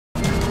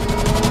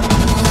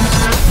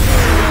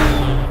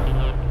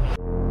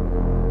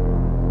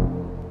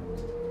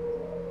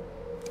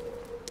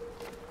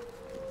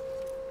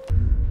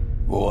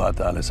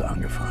hat alles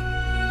angefangen.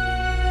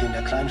 In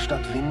der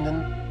Kleinstadt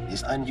Winden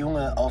ist ein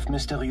Junge auf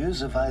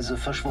mysteriöse Weise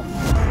verschwunden.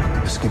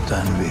 Es gibt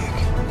einen Weg.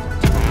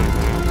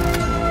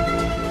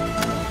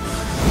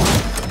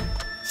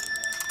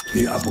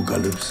 Die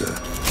Apokalypse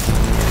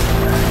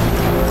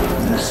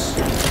muss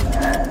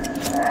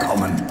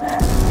kommen.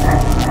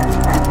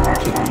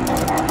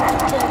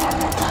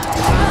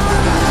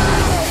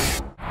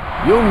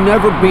 You'll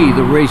never be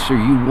the racer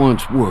you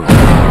once were.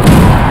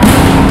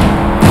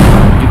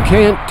 You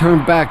can't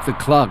turn back the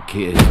clock,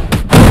 kid.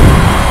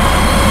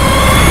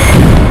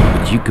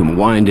 But you can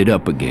wind it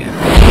up again.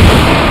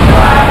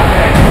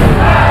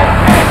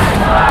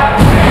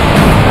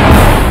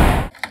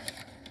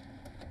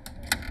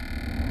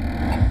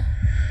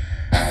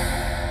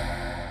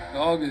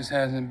 August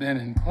hasn't been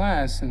in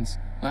class since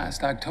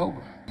last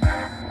October.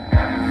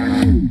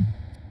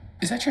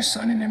 Is that your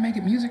son in there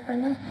making music right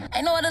now?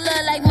 Ain't no other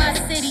love like my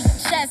city,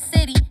 Shot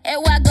City.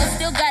 Everywhere I go,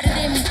 still got it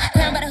in me.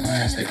 Crown by the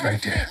hood, Stay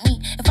right there.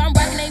 If I'm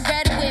rocking, they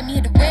ready with me.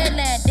 Hit the red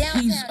line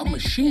down. He's a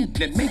machine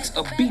that makes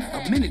a beat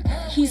a minute.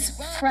 He's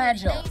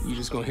fragile. You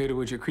just gonna hit it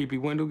with your creepy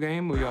window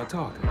game, or y'all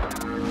talking?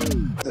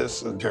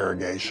 This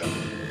interrogation,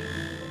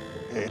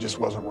 it just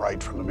wasn't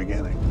right from the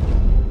beginning.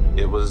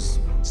 It was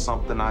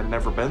something I'd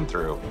never been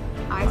through.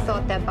 I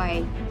thought that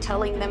by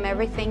telling them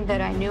everything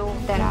that I knew,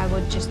 that I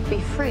would just be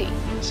free.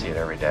 I see it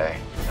every day.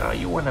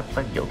 You wouldn't have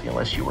pled guilty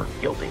unless you were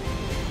guilty.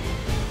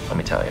 Let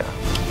me tell you,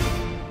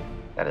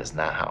 that is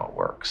not how it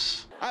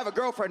works. I have a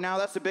girlfriend now.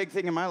 That's the big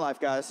thing in my life,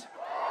 guys.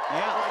 Yeah,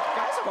 like,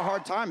 guys have a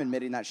hard time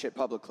admitting that shit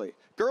publicly.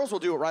 Girls will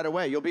do it right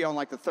away. You'll be on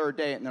like the third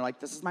date, and they're like,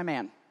 this is my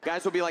man.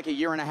 Guys will be like a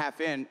year and a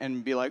half in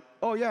and be like,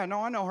 oh yeah, no,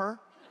 I know her.